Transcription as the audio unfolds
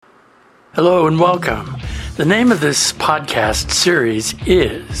Hello and welcome. The name of this podcast series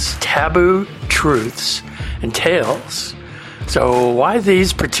is Taboo Truths and Tales. So why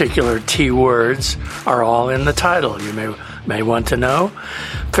these particular T words are all in the title, you may want to know.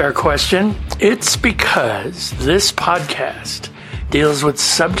 Fair question. It's because this podcast deals with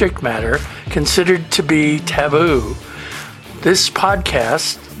subject matter considered to be taboo. This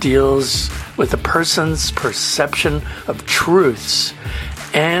podcast deals with a person's perception of truths,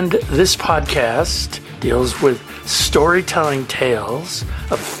 and this podcast deals with storytelling tales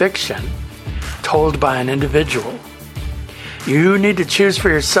of fiction told by an individual. You need to choose for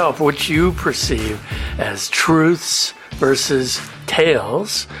yourself which you perceive as truths versus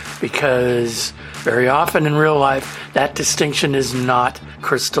tales, because very often in real life that distinction is not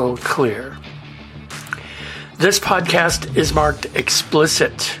crystal clear. This podcast is marked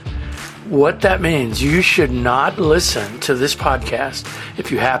explicit. What that means, you should not listen to this podcast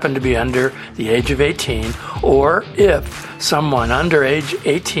if you happen to be under the age of 18, or if someone under age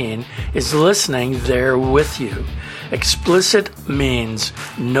 18 is listening there with you. Explicit means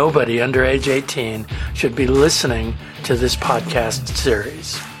nobody under age 18 should be listening to this podcast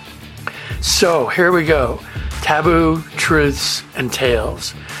series. So here we go. Taboo Truths and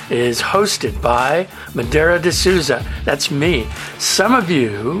Tales is hosted by Madeira D'Souza. That's me. Some of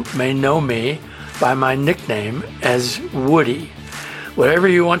you may know me by my nickname as Woody. Whatever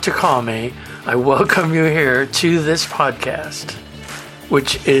you want to call me, I welcome you here to this podcast,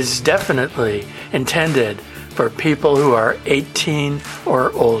 which is definitely intended for people who are 18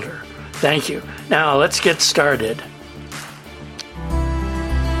 or older. Thank you. Now let's get started.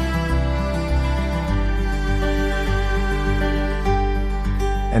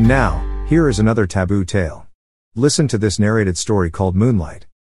 And now, here is another taboo tale. Listen to this narrated story called Moonlight.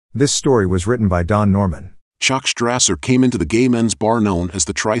 This story was written by Don Norman. Chuck Strasser came into the gay men's bar known as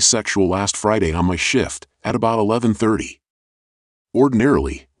the Trisexual last Friday on my shift, at about 11:30.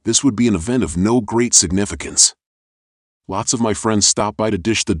 Ordinarily, this would be an event of no great significance. Lots of my friends stop by to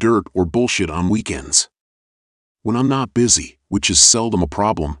dish the dirt or bullshit on weekends. When I'm not busy, which is seldom a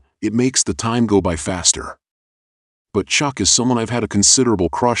problem, it makes the time go by faster. But Chuck is someone I've had a considerable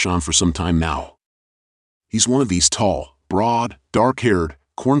crush on for some time now. He's one of these tall, broad, dark-haired,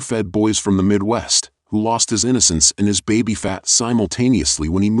 corn-fed boys from the Midwest, who lost his innocence and his baby fat simultaneously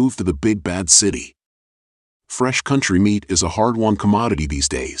when he moved to the big bad city. Fresh country meat is a hard-won commodity these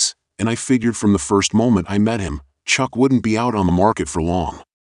days, and I figured from the first moment I met him, Chuck wouldn't be out on the market for long.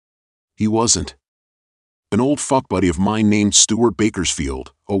 He wasn't. An old fuck buddy of mine named Stuart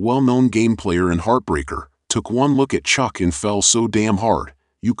Bakersfield, a well-known game player and heartbreaker, took one look at Chuck and fell so damn hard,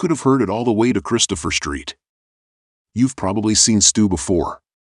 you could have heard it all the way to Christopher Street. You've probably seen Stu before.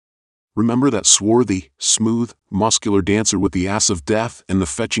 Remember that swarthy, smooth, muscular dancer with the ass of death and the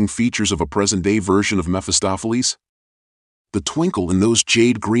fetching features of a present-day version of Mephistopheles? The twinkle in those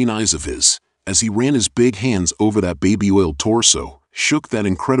jade-green eyes of his, as he ran his big hands over that baby-oiled torso, shook that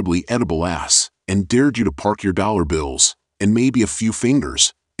incredibly edible ass, and dared you to park your dollar bills, and maybe a few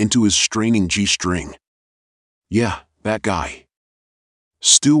fingers, into his straining G-string. Yeah, that guy.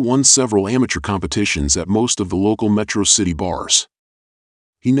 Stu won several amateur competitions at most of the local Metro City bars.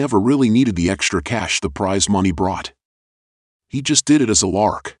 He never really needed the extra cash the prize money brought. He just did it as a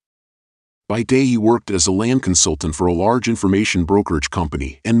lark. By day he worked as a land consultant for a large information brokerage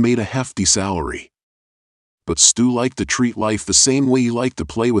company and made a hefty salary. But Stu liked to treat life the same way he liked to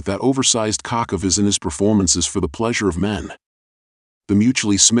play with that oversized cock of his in his performances for the pleasure of men. The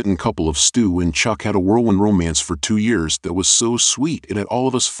mutually smitten couple of Stu and Chuck had a whirlwind romance for 2 years that was so sweet it had all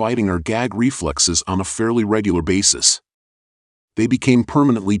of us fighting our gag reflexes on a fairly regular basis. They became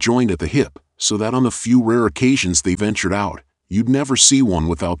permanently joined at the hip, so that on the few rare occasions they ventured out, you'd never see one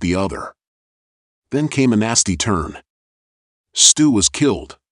without the other. Then came a nasty turn. Stu was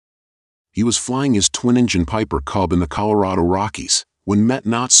killed. He was flying his twin-engine Piper Cub in the Colorado Rockies, when met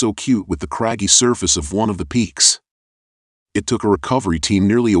not so cute with the craggy surface of one of the peaks. It took a recovery team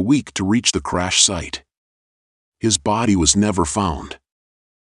nearly a week to reach the crash site. His body was never found.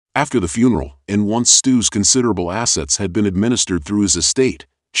 After the funeral, and once Stu's considerable assets had been administered through his estate,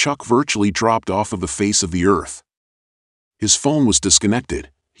 Chuck virtually dropped off of the face of the earth. His phone was disconnected,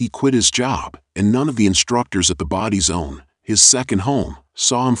 he quit his job, and none of the instructors at the Body Zone, his second home,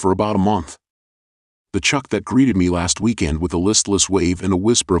 saw him for about a month. The Chuck that greeted me last weekend with a listless wave and a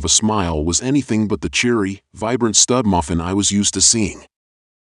whisper of a smile was anything but the cheery, vibrant stud muffin I was used to seeing.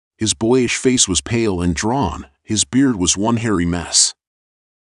 His boyish face was pale and drawn, his beard was one hairy mess.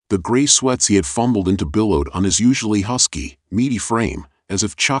 The gray sweats he had fumbled into billowed on his usually husky, meaty frame, as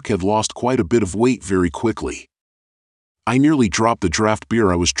if Chuck had lost quite a bit of weight very quickly. I nearly dropped the draft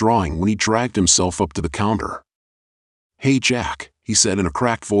beer I was drawing when he dragged himself up to the counter. "Hey Jack," he said in a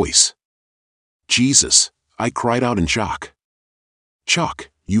cracked voice. "Jesus," I cried out in shock. "Chuck,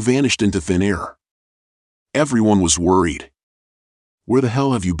 you vanished into thin air." Everyone was worried. "Where the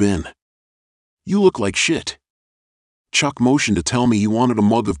hell have you been? You look like shit." Chuck motioned to tell me he wanted a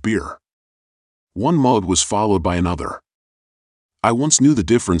mug of beer. One mug was followed by another. "I once knew the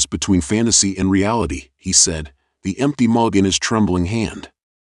difference between fantasy and reality," he said, the empty mug in his trembling hand.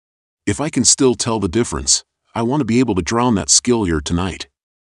 "If I can still tell the difference, I want to be able to drown that skill here tonight."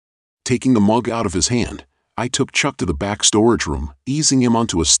 Taking the mug out of his hand, I took Chuck to the back storage room, easing him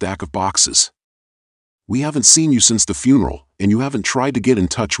onto a stack of boxes. "We haven't seen you since the funeral, and you haven't tried to get in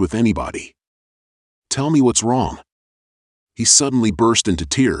touch with anybody. Tell me what's wrong." He suddenly burst into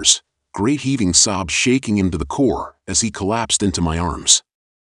tears, great heaving sobs shaking him to the core as he collapsed into my arms.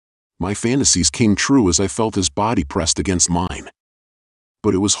 My fantasies came true as I felt his body pressed against mine.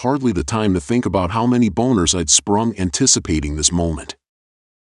 But it was hardly the time to think about how many boners I'd sprung anticipating this moment.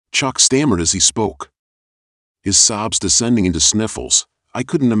 Chuck stammered as he spoke. His sobs descending into sniffles. I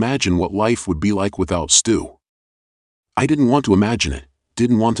couldn't imagine what life would be like without Stu. I didn't want to imagine it,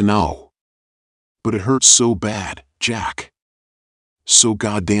 didn't want to know. But it hurt so bad, Jack. So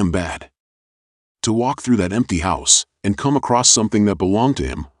goddamn bad. To walk through that empty house and come across something that belonged to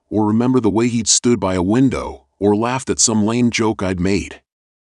him, or remember the way he'd stood by a window, or laughed at some lame joke I'd made.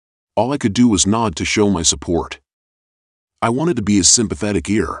 All I could do was nod to show my support. I wanted to be his sympathetic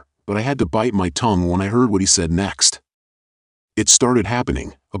ear, but I had to bite my tongue when I heard what he said next. It started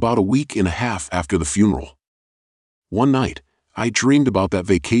happening about a week and a half after the funeral. One night, I dreamed about that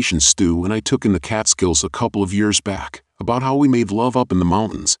vacation Stu and I took in the Catskills a couple of years back, about how we made love up in the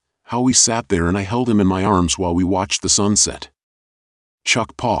mountains, how we sat there and I held him in my arms while we watched the sunset.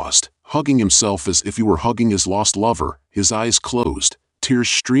 Chuck paused, hugging himself as if he were hugging his lost lover, his eyes closed, tears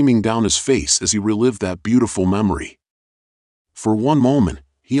streaming down his face as he relived that beautiful memory. For one moment,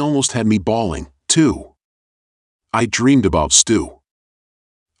 he almost had me bawling, too. I dreamed about Stu.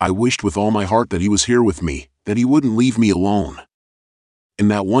 I wished with all my heart that he was here with me, that he wouldn't leave me alone. And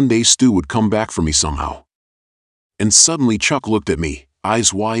that one day Stu would come back for me somehow. And suddenly Chuck looked at me,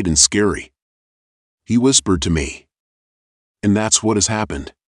 eyes wide and scary. He whispered to me. And that's what has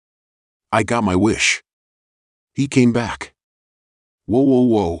happened. I got my wish. He came back. Whoa, whoa,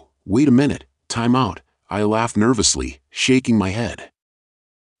 whoa, wait a minute, time out, I laughed nervously, shaking my head.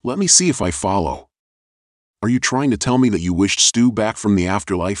 Let me see if I follow. Are you trying to tell me that you wished Stu back from the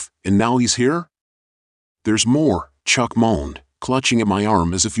afterlife, and now he's here? There's more, Chuck moaned, clutching at my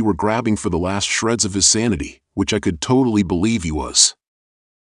arm as if he were grabbing for the last shreds of his sanity, which I could totally believe he was.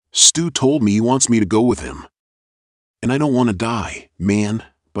 Stu told me he wants me to go with him. And I don't want to die, man,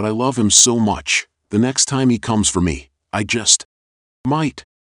 but I love him so much, the next time he comes for me, I just might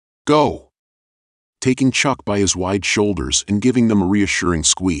go. Taking Chuck by his wide shoulders and giving them a reassuring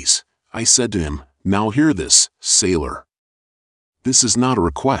squeeze, I said to him, now hear this, sailor. This is not a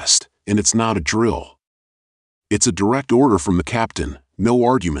request, and it's not a drill. It's a direct order from the captain, no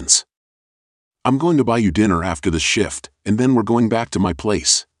arguments. I'm going to buy you dinner after the shift, and then we're going back to my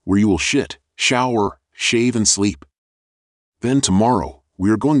place, where you will shit, shower, shave and sleep. Then tomorrow,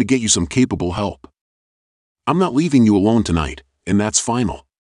 we are going to get you some capable help. I'm not leaving you alone tonight, and that's final.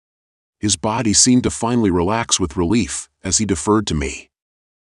 His body seemed to finally relax with relief, as he deferred to me.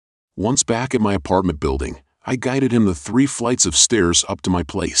 Once back at my apartment building, I guided him the 3 flights of stairs up to my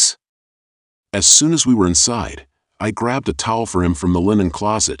place. As soon as we were inside, I grabbed a towel for him from the linen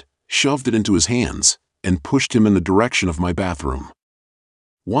closet, shoved it into his hands, and pushed him in the direction of my bathroom.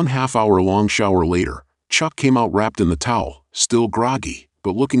 1.5 hour long shower later, Chuck came out wrapped in the towel, still groggy,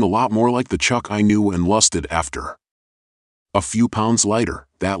 but looking a lot more like the Chuck I knew and lusted after. A few pounds lighter,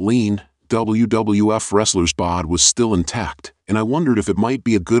 that lean, WWF wrestler's bod was still intact, and I wondered if it might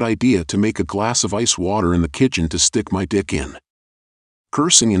be a good idea to make a glass of ice water in the kitchen to stick my dick in.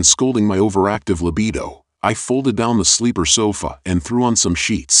 Cursing and scolding my overactive libido, I folded down the sleeper sofa and threw on some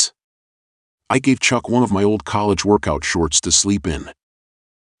sheets. I gave Chuck one of my old college workout shorts to sleep in.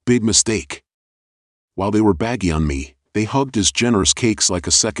 Big mistake. While they were baggy on me, they hugged his generous cakes like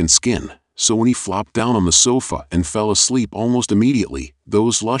a second skin, so when he flopped down on the sofa and fell asleep almost immediately,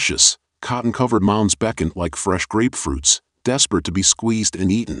 those luscious, cotton-covered mounds beckoned like fresh grapefruits, desperate to be squeezed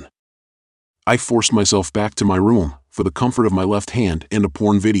and eaten. I forced myself back to my room, for the comfort of my left hand and a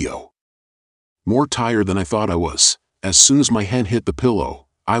porn video. More tired than I thought I was, as soon as my head hit the pillow,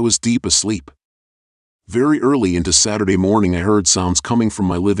 I was deep asleep. Very early into Saturday morning I heard sounds coming from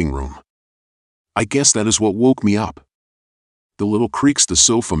my living room. I guess that is what woke me up. The little creaks the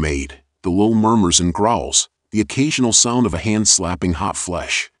sofa made, the low murmurs and growls, The occasional sound of a hand slapping hot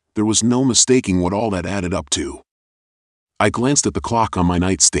flesh. There was no mistaking what all that added up to. I glanced at the clock on my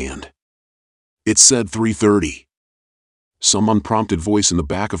nightstand. It said 3:30. Some unprompted voice in the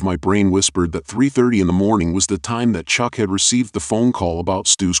back of my brain whispered that 3:30 in the morning was the time that Chuck had received the phone call about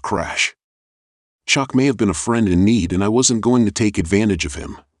Stu's crash. Chuck may have been a friend in need and I wasn't going to take advantage of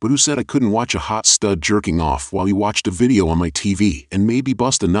him, but who said I couldn't watch a hot stud jerking off while he watched a video on my TV and maybe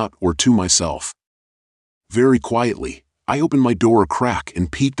bust a nut or two myself? Very quietly, I opened my door a crack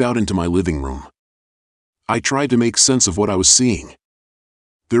and peeked out into my living room. I tried to make sense of what I was seeing.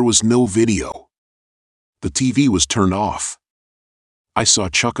 There was no video. The TV was turned off. I saw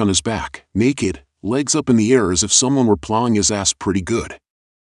Chuck on his back, naked, legs up in the air as if someone were plowing his ass pretty good.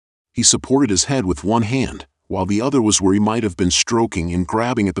 He supported his head with one hand, while the other was where he might have been stroking and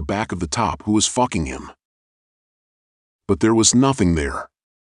grabbing at the back of the top who was fucking him. But there was nothing there.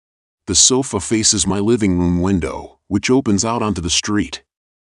 The sofa faces my living room window, which opens out onto the street.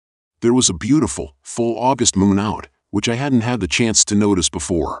 There was a beautiful, full August moon out, which I hadn't had the chance to notice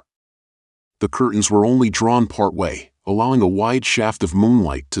before. The curtains were only drawn part way, allowing a wide shaft of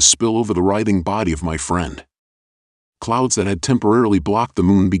moonlight to spill over the writhing body of my friend. Clouds that had temporarily blocked the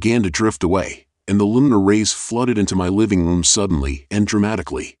moon began to drift away, and the lunar rays flooded into my living room suddenly and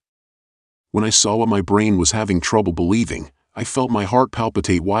dramatically. When I saw what my brain was having trouble believing, I felt my heart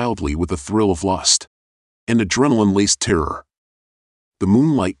palpitate wildly with a thrill of lust and adrenaline-laced terror. The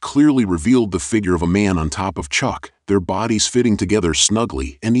moonlight clearly revealed the figure of a man on top of Chuck, their bodies fitting together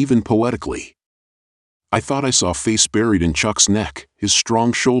snugly and even poetically. I thought I saw a face buried in Chuck's neck, his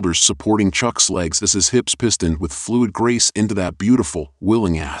strong shoulders supporting Chuck's legs as his hips pistoned with fluid grace into that beautiful,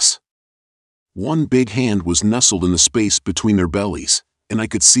 willing ass. One big hand was nestled in the space between their bellies, and I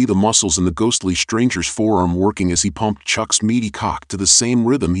could see the muscles in the ghostly stranger's forearm working as he pumped Chuck's meaty cock to the same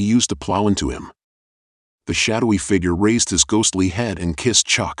rhythm he used to plow into him. The shadowy figure raised his ghostly head and kissed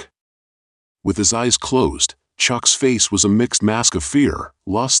Chuck. With his eyes closed, Chuck's face was a mixed mask of fear,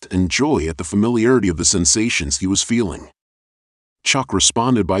 lust, and joy at the familiarity of the sensations he was feeling. Chuck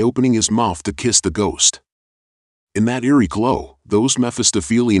responded by opening his mouth to kiss the ghost. In that eerie glow, those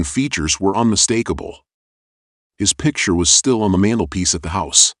Mephistophelian features were unmistakable. His picture was still on the mantelpiece at the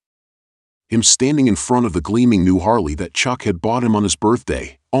house. Him standing in front of the gleaming new Harley that Chuck had bought him on his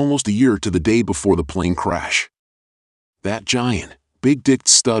birthday, almost a year to the day before the plane crash. That giant, big-dicked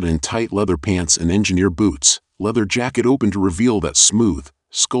stud in tight leather pants and engineer boots, leather jacket open to reveal that smooth,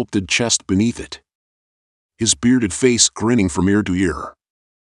 sculpted chest beneath it. His bearded face grinning from ear to ear.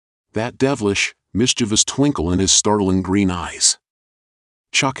 That devilish, mischievous twinkle in his startling green eyes.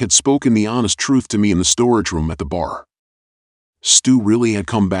 Chuck had spoken the honest truth to me in the storage room at the bar. Stu really had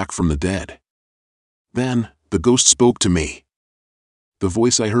come back from the dead. Then, the ghost spoke to me. The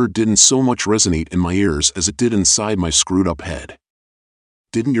voice I heard didn't so much resonate in my ears as it did inside my screwed-up head.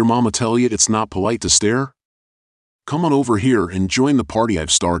 Didn't your mama tell you it's not polite to stare? Come on over here and join the party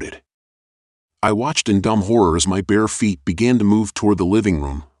I've started. I watched in dumb horror as my bare feet began to move toward the living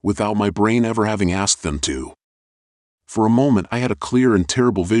room, without my brain ever having asked them to. For a moment I had a clear and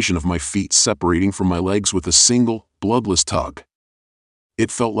terrible vision of my feet separating from my legs with a single, bloodless tug. It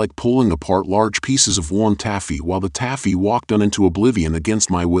felt like pulling apart large pieces of warm taffy while the taffy walked on into oblivion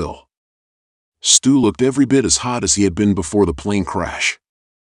against my will. Stu looked every bit as hot as he had been before the plane crash.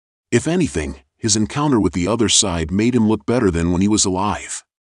 If anything, his encounter with the other side made him look better than when he was alive.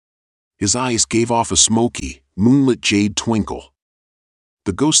 His eyes gave off a smoky, moonlit jade twinkle.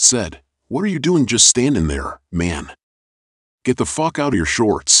 The ghost said, "What are you doing just standing there, man? Get the fuck out of your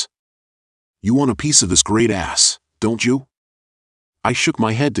shorts. You want a piece of this great ass, don't you?" I shook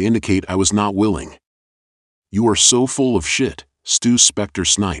my head to indicate I was not willing. "You are so full of shit," Stu's specter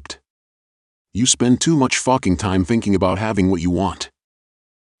sniped. "You spend too much fucking time thinking about having what you want.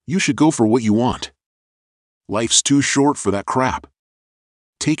 You should go for what you want. Life's too short for that crap.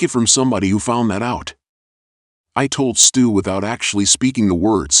 Take it from somebody who found that out." I told Stu without actually speaking the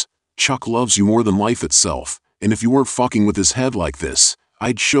words, "Chuck loves you more than life itself, and if you weren't fucking with his head like this,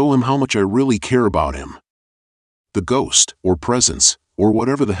 I'd show him how much I really care about him." The ghost, or presence, or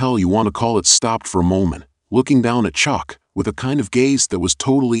whatever the hell you want to call it, stopped for a moment, looking down at Chuck, with a kind of gaze that was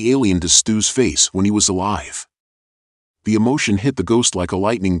totally alien to Stu's face when he was alive. The emotion hit the ghost like a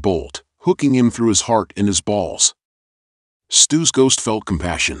lightning bolt, hooking him through his heart and his balls. Stu's ghost felt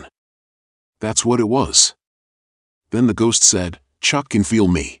compassion. That's what it was. Then the ghost said, "Chuck can feel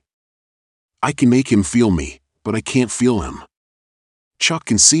me. I can make him feel me, but I can't feel him. Chuck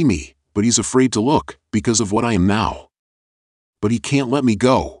can see me, but he's afraid to look, because of what I am now. But he can't let me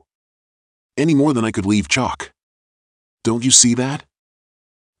go. Any more than I could leave Chuck. Don't you see that?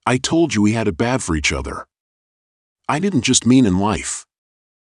 I told you we had it bad for each other. I didn't just mean in life.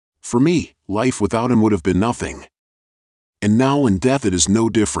 For me, life without him would have been nothing. And now in death it is no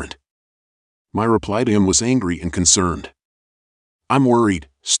different. My reply to him was angry and concerned. I'm worried,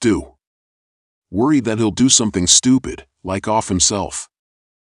 Stu. Worried that he'll do something stupid, like off himself.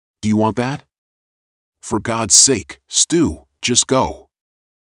 Do you want that? For God's sake, Stu, just go.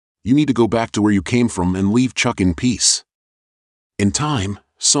 You need to go back to where you came from and leave Chuck in peace. In time,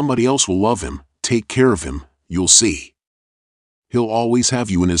 somebody else will love him, take care of him, you'll see. He'll always have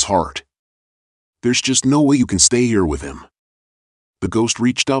you in his heart. There's just no way you can stay here with him. The ghost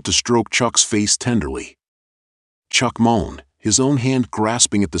reached out to stroke Chuck's face tenderly. Chuck moaned, his own hand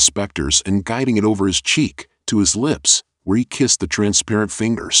grasping at the specter's and guiding it over his cheek, to his lips, where he kissed the transparent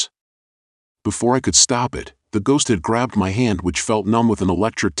fingers. Before I could stop it, the ghost had grabbed my hand, which felt numb with an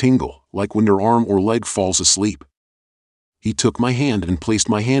electric tingle, like when your arm or leg falls asleep. He took my hand and placed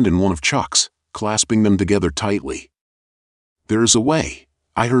my hand in one of Chuck's, clasping them together tightly. There is a way,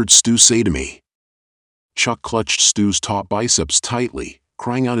 I heard Stu say to me. Chuck clutched Stu's taut biceps tightly,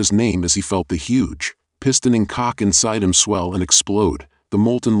 crying out his name as he felt the huge, pistoning cock inside him swell and explode, the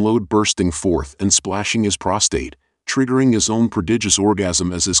molten load bursting forth and splashing his prostate, triggering his own prodigious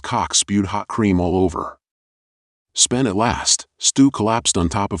orgasm as his cock spewed hot cream all over. Spent at last, Stu collapsed on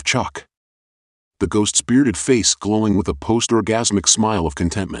top of Chuck. The ghost's bearded face glowing with a post-orgasmic smile of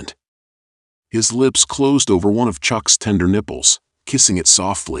contentment. His lips closed over one of Chuck's tender nipples, kissing it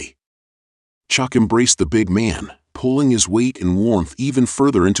softly. Chuck embraced the big man, pulling his weight and warmth even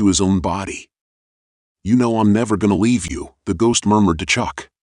further into his own body. You know I'm never gonna leave you, the ghost murmured to Chuck.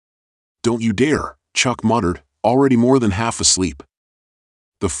 Don't you dare, Chuck muttered, already more than half asleep.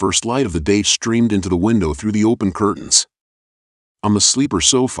 The first light of the day streamed into the window through the open curtains. On the sleeper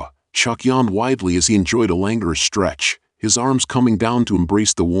sofa, Chuck yawned widely as he enjoyed a languorous stretch, his arms coming down to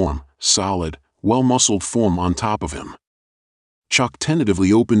embrace the warm, solid, well-muscled form on top of him. Chuck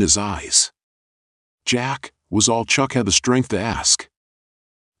tentatively opened his eyes. Jack, was all Chuck had the strength to ask.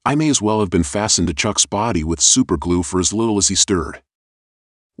 I may as well have been fastened to Chuck's body with superglue for as little as he stirred.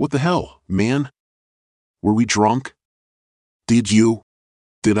 What the hell, man? Were we drunk? Did you?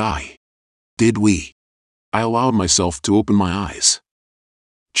 Did I? Did we? I allowed myself to open my eyes.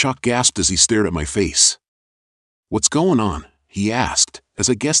 Chuck gasped as he stared at my face. What's going on? He asked, as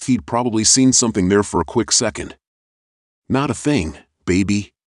I guessed he'd probably seen something there for a quick second. Not a thing,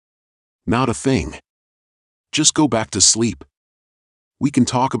 baby. Not a thing. Just go back to sleep. We can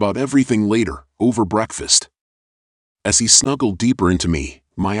talk about everything later, over breakfast. As he snuggled deeper into me,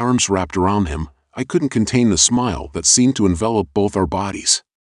 my arms wrapped around him, I couldn't contain the smile that seemed to envelop both our bodies.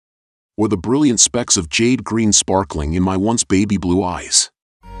 Or the brilliant specks of jade green sparkling in my once baby blue eyes.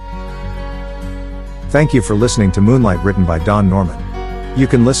 Thank you for listening to Moonlight, written by Don Norman. You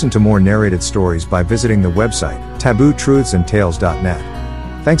can listen to more narrated stories by visiting the website,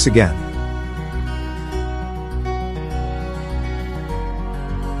 tabootruthtsandtales.net. Thanks again.